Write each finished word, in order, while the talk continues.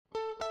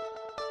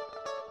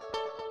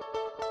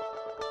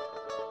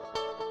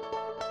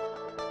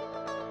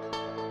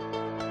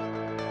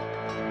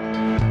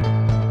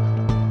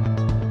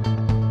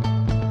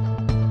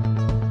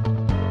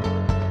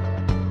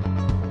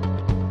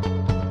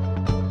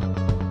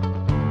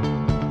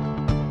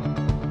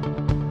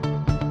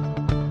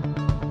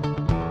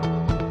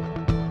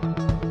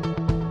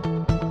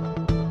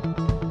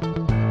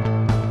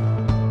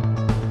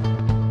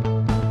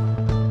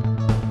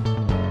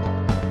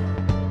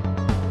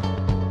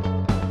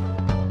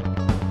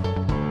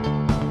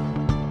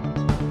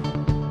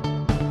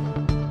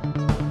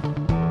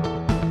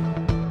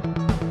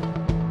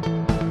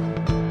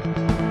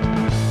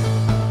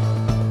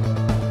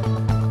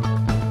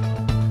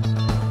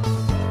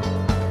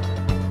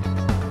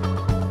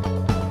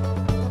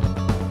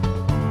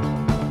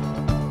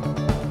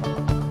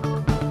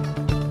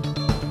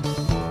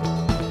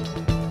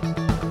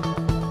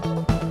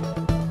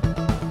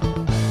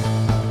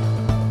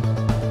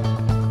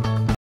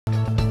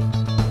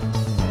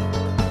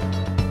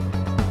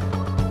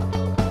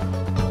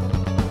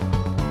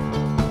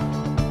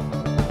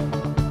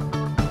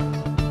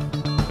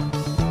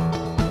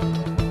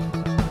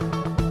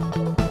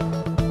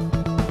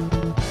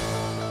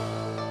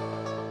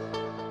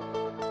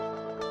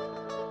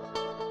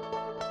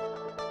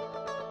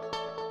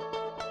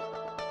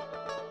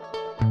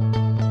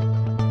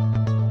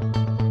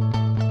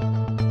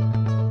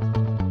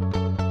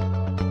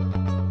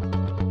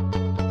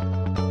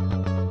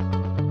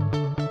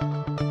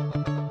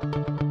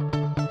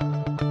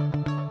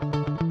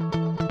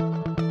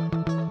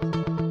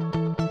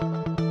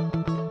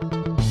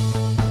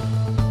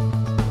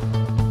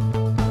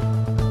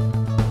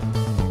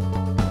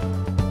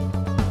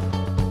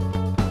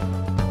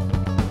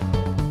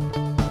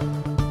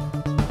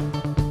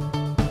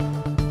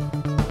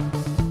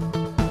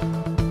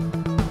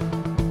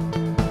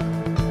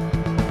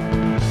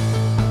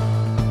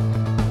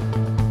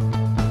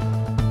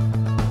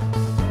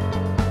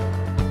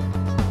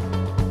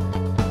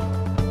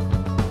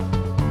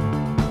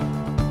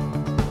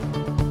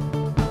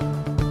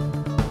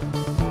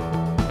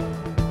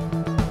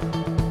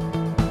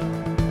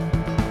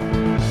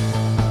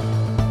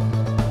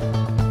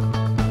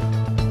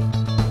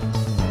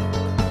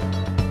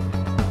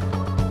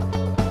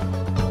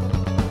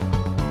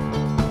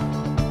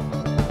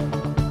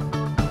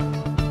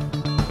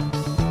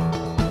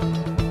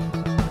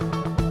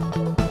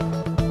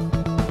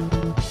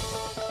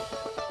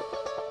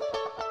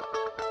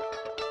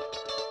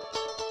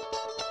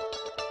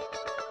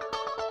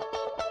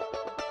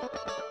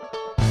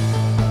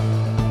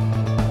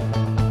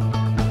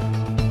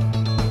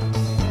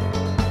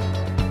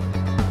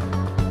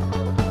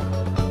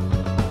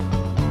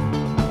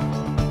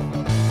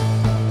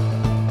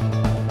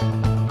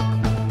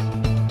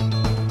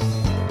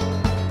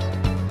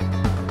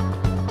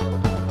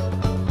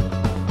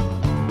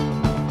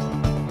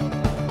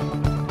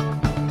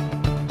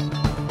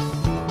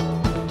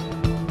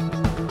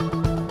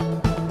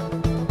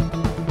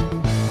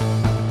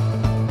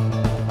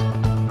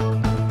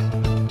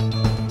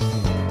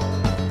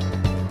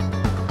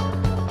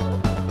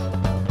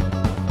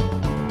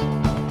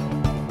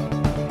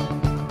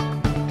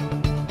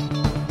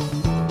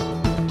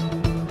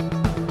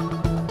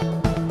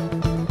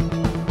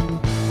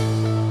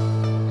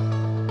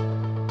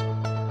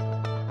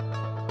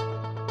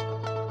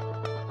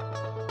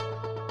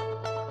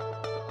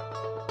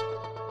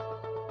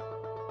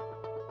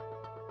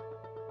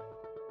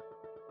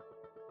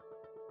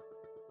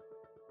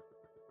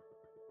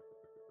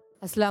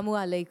Assalamu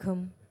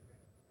alaikum.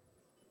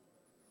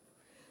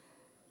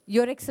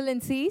 Your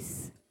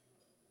Excellencies,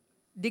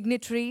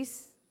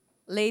 dignitaries,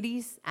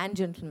 ladies and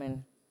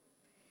gentlemen,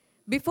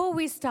 before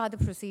we start the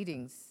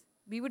proceedings,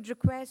 we would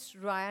request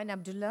Ryan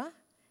Abdullah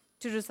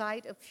to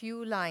recite a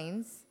few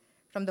lines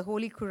from the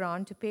Holy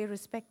Quran to pay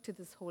respect to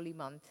this holy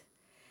month.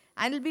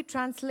 And it will be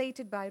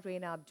translated by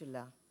Raina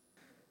Abdullah.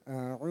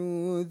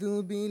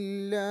 أعوذ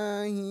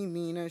بالله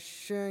من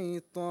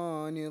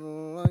الشيطان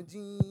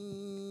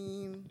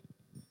الرجيم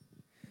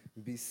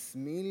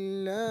بسم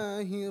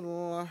الله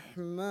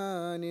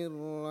الرحمن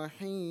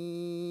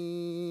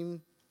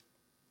الرحيم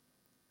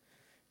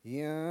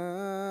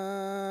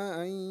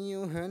يا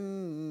أيها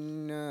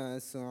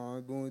الناس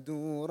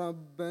اعبدوا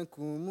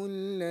ربكم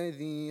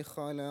الذي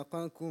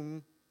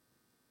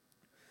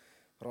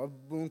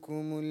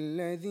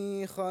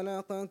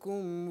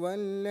خلقكم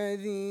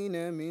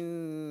والذين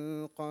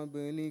من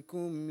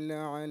قبلكم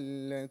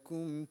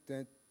لعلكم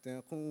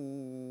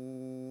تتقون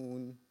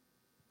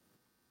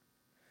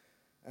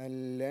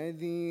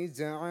الذي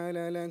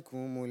جعل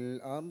لكم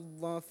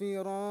الأرض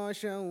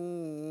فراشا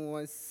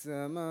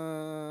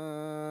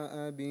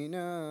والسماء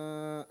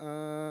بناء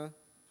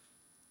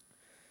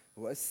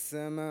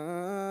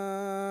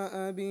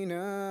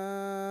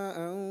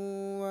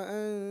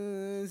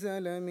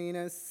وأنزل من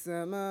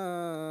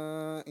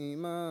السماء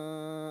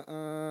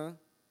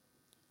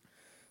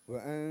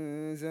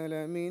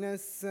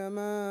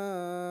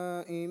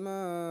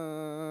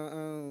ماء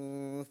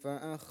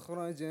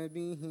فأخرج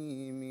به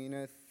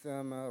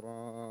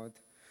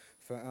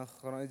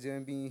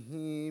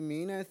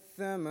من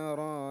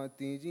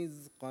الثمرات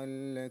رزقا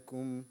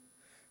لكم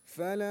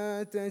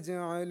فلا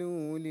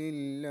تجعلوا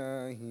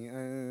لله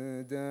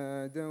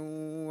أندادا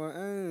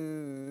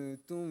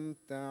وأنتم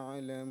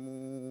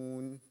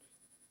تعلمون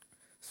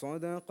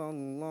صدق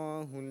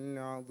الله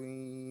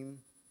العظيم.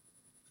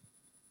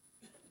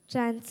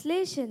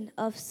 Translation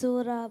of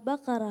Surah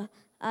Baqarah,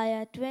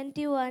 Ayah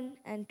 21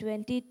 and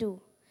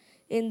 22.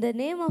 In the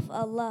name of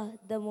Allah,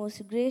 the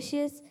most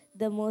gracious,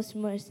 the most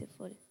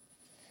merciful.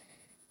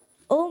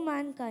 O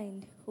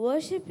mankind,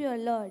 worship your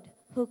Lord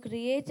who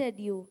created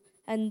you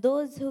and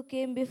those who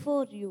came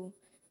before you.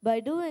 By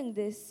doing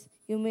this,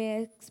 you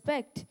may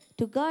expect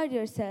to guard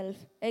yourself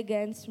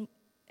against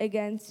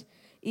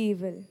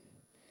evil.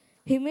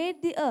 He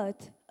made the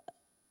earth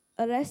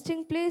a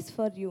resting place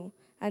for you,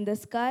 and the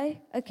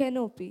sky a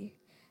canopy.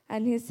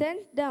 And he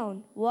sent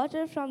down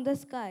water from the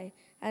sky,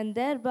 and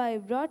thereby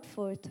brought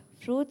forth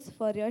fruits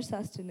for your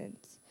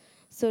sustenance.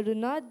 So do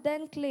not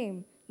then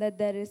claim that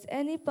there is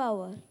any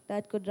power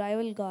that could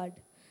rival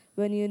God,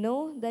 when you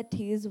know that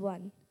He is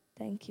one.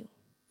 Thank you.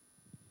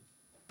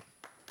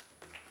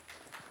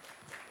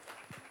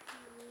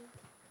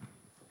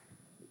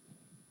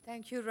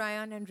 Thank you,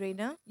 Ryan and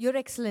Raina. Your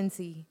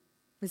Excellency,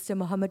 Mr.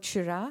 Mohammed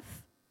Sharaf,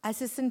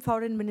 Assistant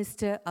Foreign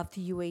Minister of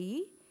the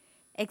UAE,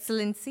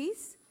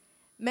 Excellencies,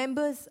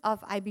 members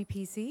of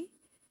IBPC,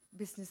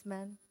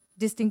 businessmen,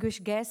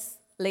 distinguished guests,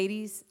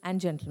 ladies and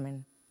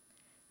gentlemen.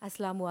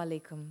 Assalamu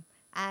alaikum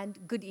and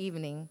good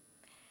evening.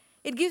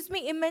 It gives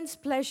me immense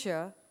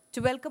pleasure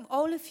to welcome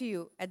all of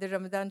you at the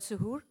Ramadan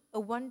Suhoor, a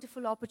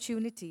wonderful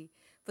opportunity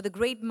for the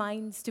great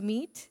minds to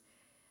meet,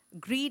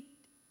 greet,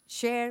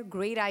 share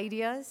great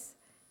ideas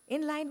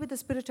in line with the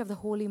spirit of the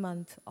holy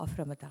month of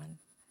Ramadan.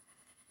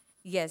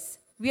 Yes,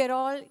 we are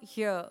all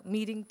here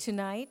meeting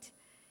tonight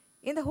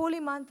in the holy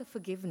month of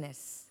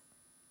forgiveness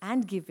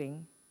and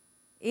giving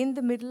in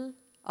the middle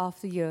of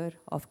the year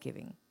of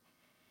giving.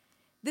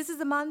 This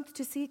is a month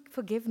to seek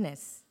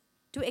forgiveness,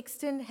 to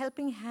extend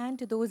helping hand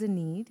to those in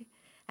need,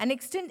 and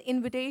extend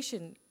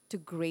invitation to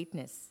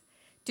greatness.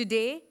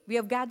 Today, we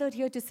have gathered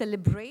here to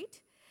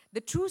celebrate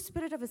the true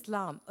spirit of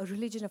Islam, a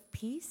religion of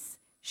peace,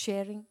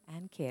 sharing,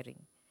 and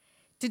caring.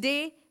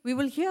 Today, we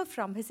will hear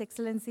from His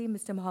Excellency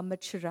Mr.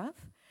 Mohammed Sharaf,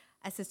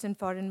 Assistant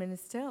Foreign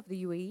Minister of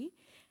the UAE,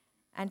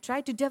 and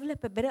try to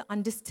develop a better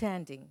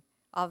understanding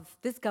of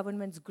this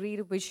government's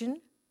greater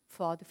vision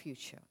for the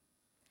future.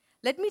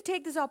 Let me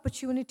take this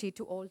opportunity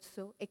to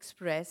also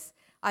express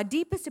our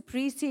deepest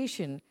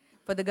appreciation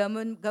for the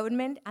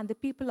government and the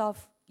people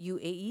of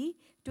UAE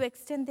to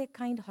extend their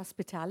kind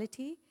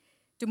hospitality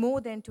to more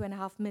than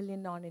 2.5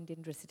 million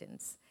non-Indian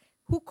residents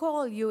who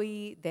call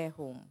UAE their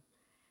home.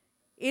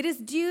 It is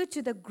due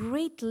to the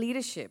great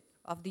leadership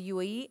of the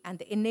UAE and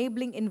the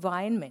enabling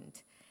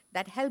environment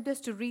that helped us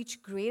to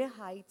reach greater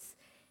heights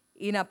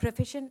in our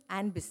profession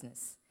and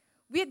business.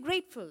 We are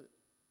grateful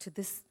to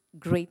this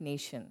great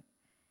nation.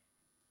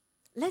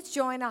 Let's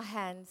join our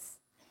hands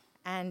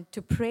and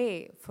to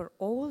pray for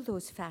all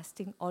those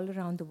fasting all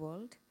around the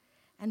world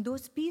and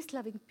those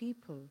peace-loving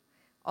people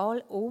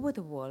all over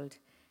the world,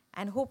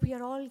 and hope we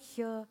are all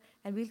here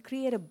and we'll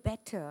create a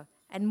better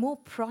and more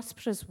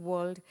prosperous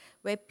world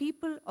where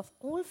people of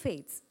all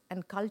faiths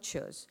and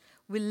cultures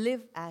will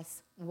live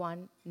as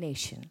one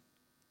nation.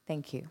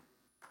 Thank you.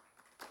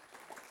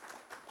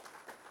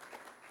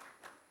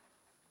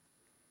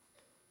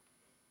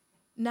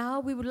 Now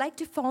we would like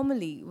to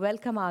formally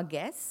welcome our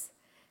guests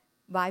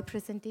by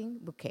presenting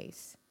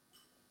bouquets.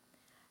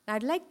 Now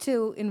I'd like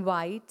to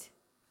invite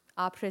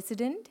our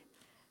President,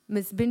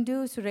 Ms. Bindu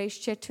Suresh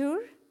Chetur,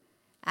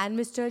 and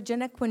Mr.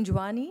 Janak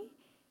Punjwani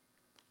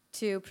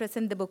to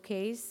present the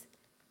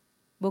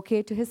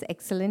bouquet to His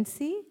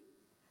Excellency,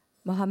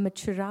 Mohammad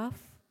Sharaf.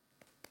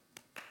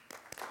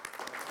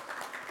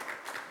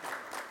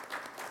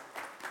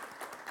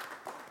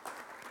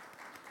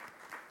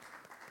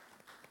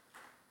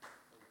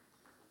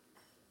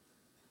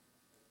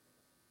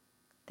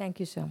 Thank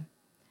you, sir.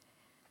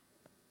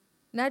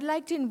 Now I'd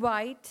like to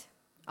invite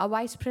our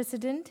Vice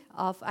President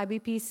of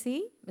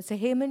IBPC, Mr.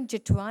 Hemant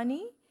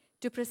Jitwani,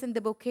 to present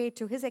the bouquet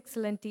to His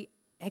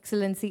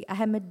Excellency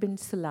Ahmed bin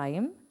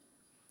Sulaim,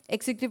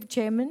 Executive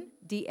Chairman,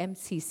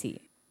 DMCC.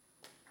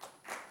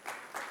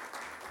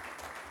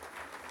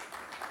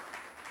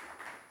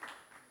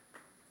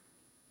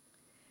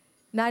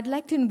 Now I'd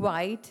like to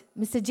invite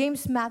Mr.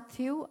 James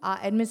Matthew, our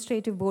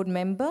Administrative Board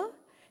Member,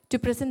 to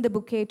present the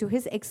bouquet to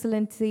His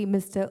Excellency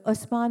Mr.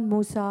 Osman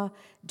Musa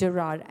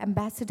Durar,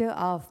 Ambassador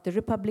of the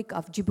Republic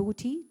of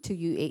Djibouti to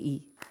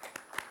UAE.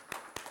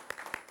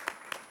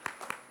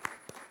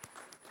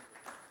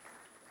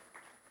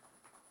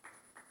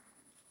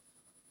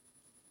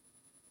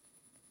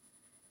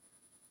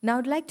 Now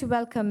I'd like to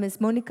welcome Ms.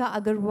 Monica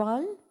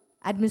Agarwal,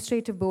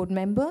 Administrative Board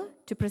Member,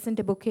 to present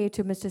a bouquet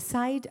to Mr.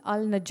 Said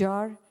Al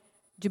Najjar,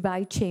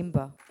 Dubai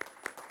Chamber.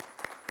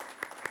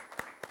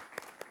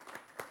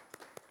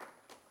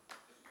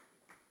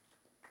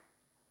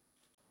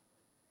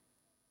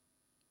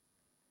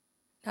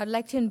 I'd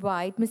like to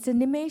invite Mr.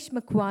 Nimesh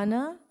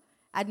Makwana,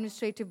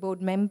 Administrative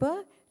Board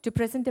Member, to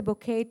present a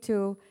bouquet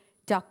to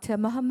Dr.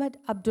 Muhammad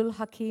Abdul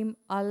Hakim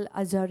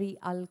Al-Azhari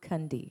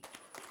Al-Khandi.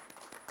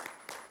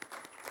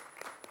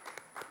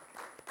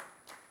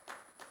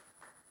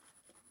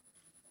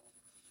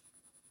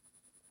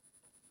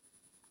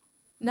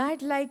 Now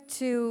I'd like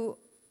to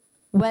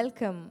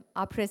welcome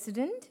our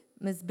President,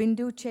 Ms.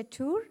 Bindu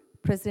Chetur,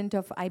 President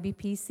of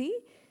IBPC,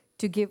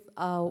 to give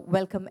a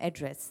welcome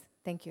address.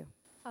 Thank you.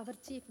 Our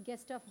chief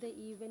guest of the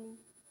evening,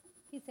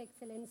 His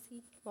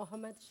Excellency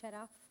Mohammad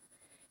Sharaf,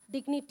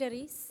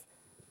 dignitaries,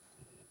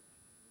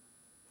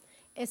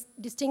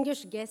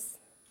 distinguished guests,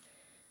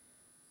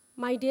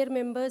 my dear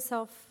members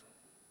of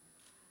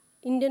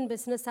Indian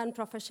Business and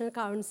Professional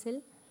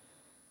Council,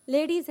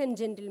 ladies and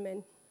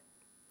gentlemen,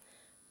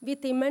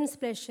 with immense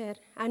pleasure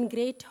and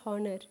great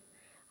honor,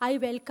 I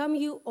welcome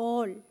you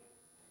all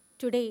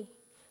today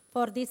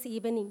for this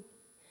evening,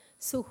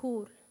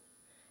 Suhoor,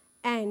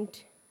 and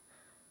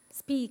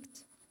speak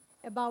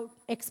about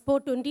Expo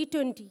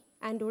 2020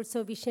 and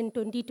also Vision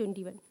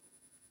 2021.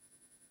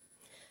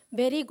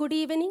 Very good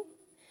evening.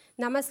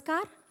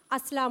 Namaskar.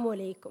 Assalamu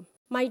alaikum.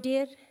 My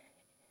dear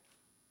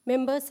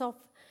members of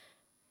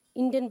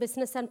Indian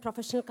Business and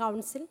Professional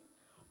Council,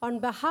 on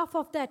behalf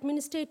of the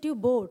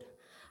Administrative Board,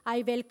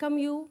 I welcome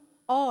you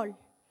all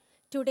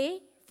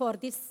today for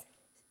this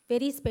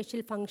very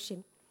special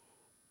function.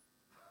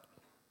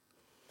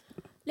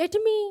 Let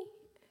me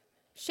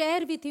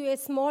share with you a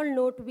small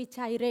note which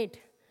I read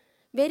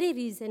very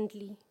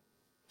recently.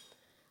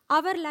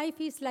 Our life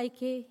is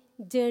like a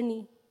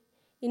journey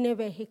in a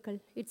vehicle.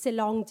 It's a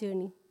long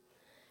journey.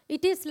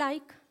 It is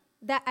like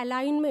the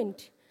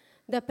alignment,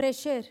 the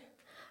pressure,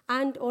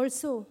 and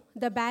also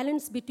the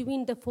balance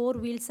between the four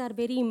wheels are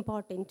very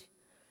important.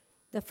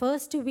 The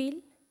first wheel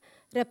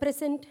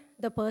represents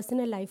the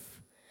personal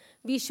life.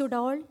 We should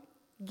all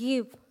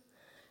give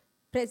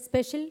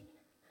special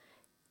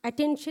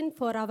attention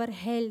for our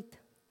health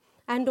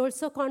and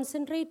also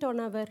concentrate on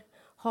our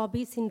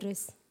hobbies,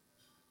 interests.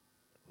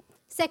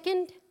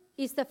 Second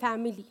is the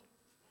family.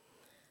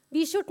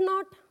 We should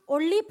not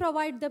only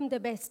provide them the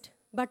best,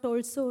 but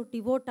also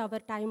devote our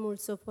time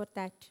also for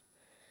that.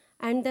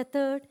 And the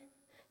third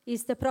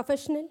is the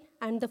professional,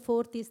 and the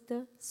fourth is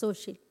the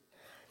social.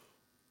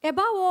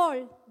 Above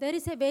all, there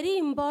is a very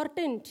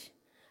important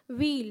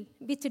wheel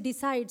which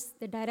decides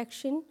the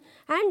direction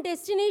and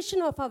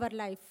destination of our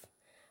life.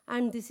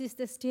 And this is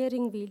the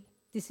steering wheel.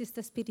 This is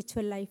the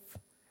spiritual life.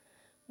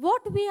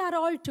 What we are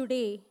all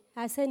today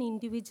as an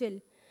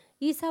individual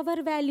is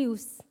our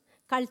values,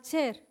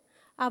 culture,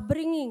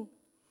 upbringing,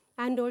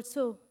 and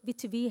also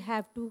which we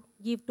have to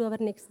give to our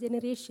next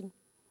generation.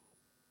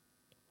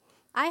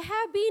 I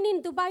have been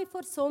in Dubai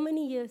for so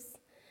many years,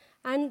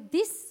 and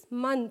this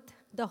month,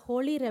 the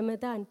Holy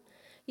Ramadan,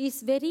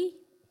 is very,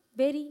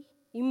 very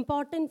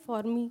important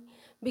for me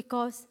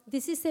because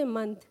this is a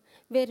month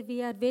where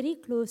we are very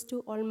close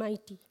to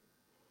Almighty.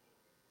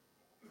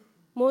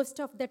 Most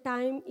of the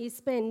time is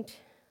spent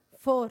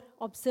for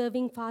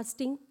observing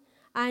fasting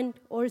and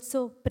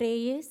also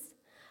prayers,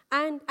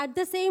 and at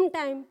the same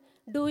time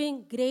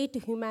doing great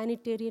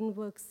humanitarian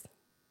works.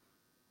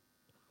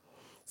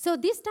 So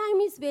this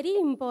time is very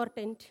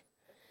important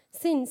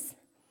since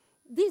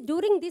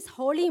during this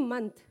holy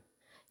month,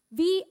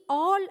 we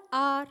all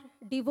are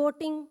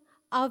devoting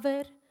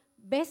our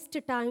best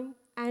time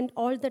and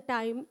all the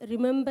time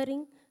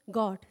remembering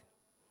God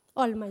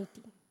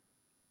Almighty.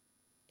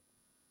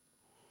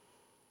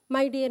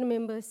 My dear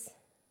members,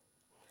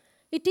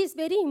 it is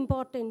very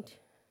important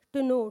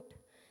to note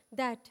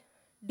that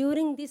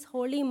during this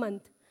holy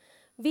month,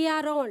 we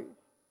are all,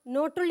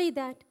 not only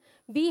that,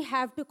 we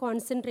have to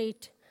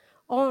concentrate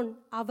on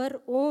our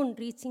own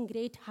reaching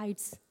great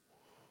heights.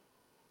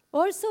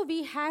 Also,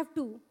 we have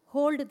to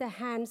hold the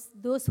hands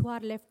those who are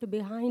left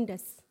behind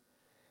us.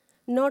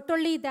 Not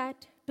only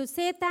that, to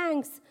say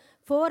thanks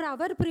for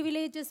our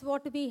privileges,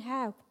 what we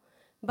have,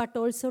 but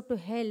also to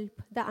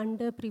help the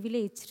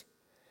underprivileged.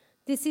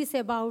 This is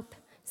about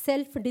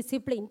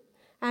self-discipline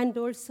and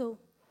also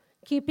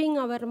keeping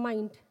our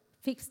mind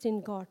fixed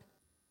in God.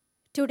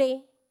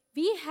 Today,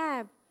 we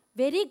have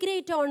very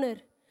great honor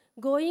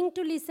going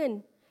to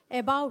listen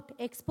about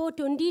Expo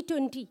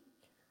 2020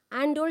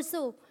 and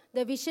also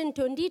the Vision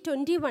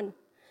 2021,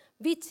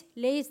 which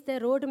lays the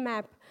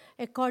roadmap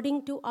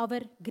according to our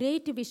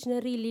great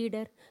visionary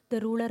leader, the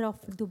ruler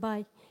of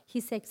Dubai,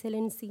 His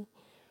Excellency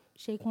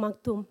Sheikh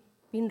Maktoum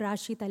bin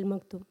Rashid Al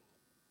Maktoum.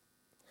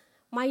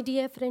 My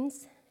dear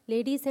friends,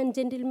 ladies and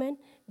gentlemen,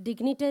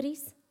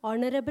 dignitaries,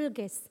 honorable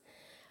guests,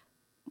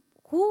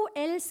 who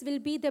else will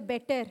be the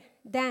better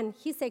than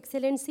His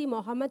Excellency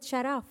Mohammad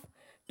Sharaf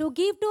to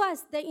give to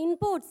us the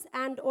inputs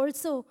and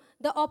also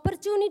the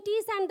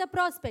opportunities and the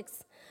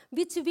prospects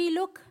which we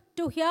look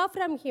to hear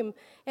from him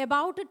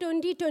about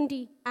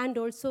 2020 and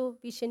also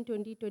Vision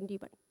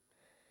 2021.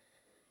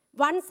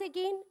 Once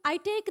again, I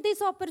take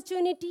this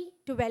opportunity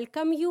to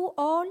welcome you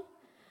all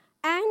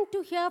and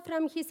to hear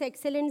from His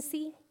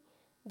Excellency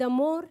the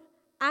more,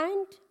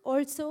 and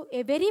also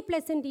a very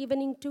pleasant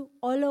evening to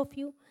all of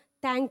you.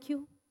 Thank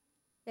you.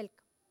 Welcome.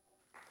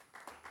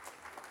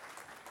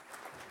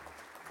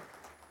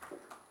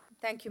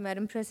 Thank you,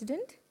 Madam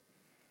President.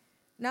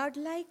 Now I'd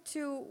like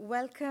to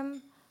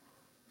welcome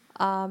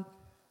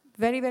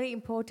very, very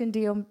important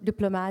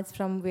diplomats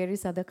from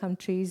various other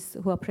countries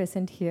who are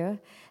present here,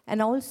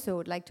 and also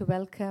would like to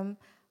welcome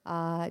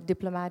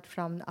diplomat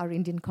from our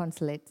Indian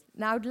consulate.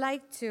 Now I'd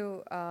like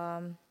to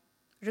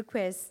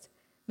request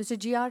Mr.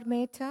 G.R.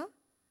 Mehta,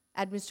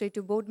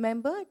 Administrative Board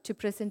Member, to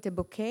present a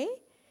bouquet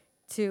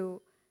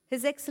to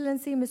His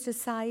Excellency Mr.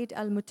 Saeed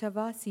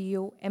Al-Mutawa,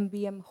 CEO,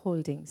 MBM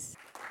Holdings.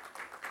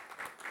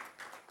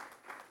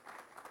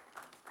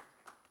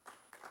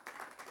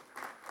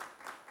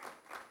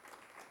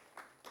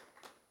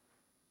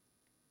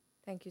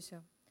 Thank you, sir.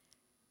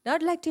 Now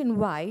I'd like to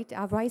invite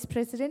our Vice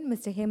President,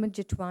 Mr. Hemant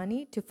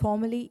Jitwani, to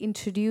formally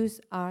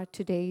introduce our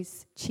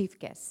today's chief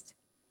guest.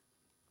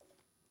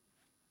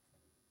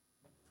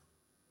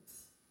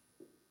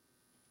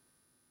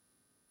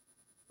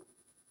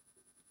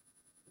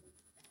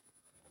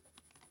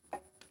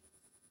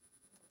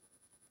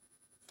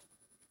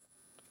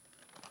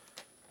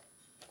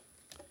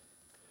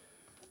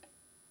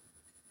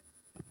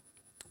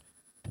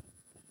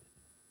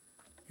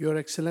 Your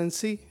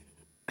Excellency,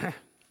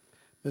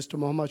 Mr.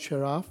 Mohammad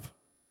Sharaf,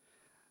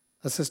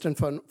 Assistant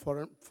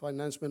Foreign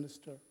Finance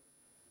Minister,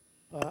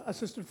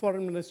 Assistant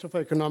Foreign Minister for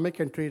Economic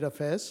and Trade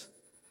Affairs,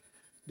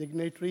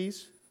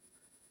 dignitaries,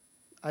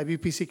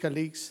 IBPC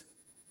colleagues,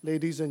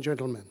 ladies and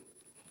gentlemen,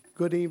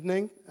 good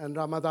evening and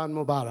Ramadan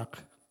Mubarak.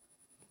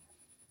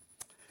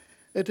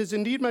 It is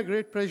indeed my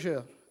great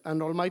pleasure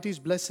and Almighty's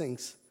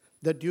blessings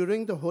that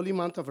during the holy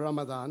month of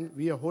Ramadan,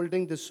 we are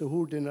holding this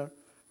Suhoor dinner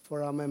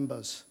for our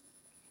members.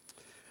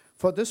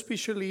 For this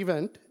special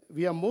event,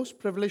 we are most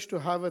privileged to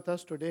have with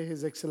us today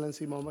His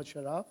Excellency Mohammad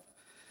Sharaf,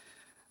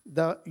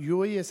 the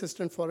UAE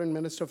Assistant Foreign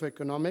Minister for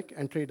Economic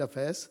and Trade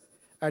Affairs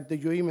at the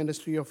UAE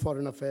Ministry of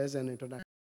Foreign Affairs and International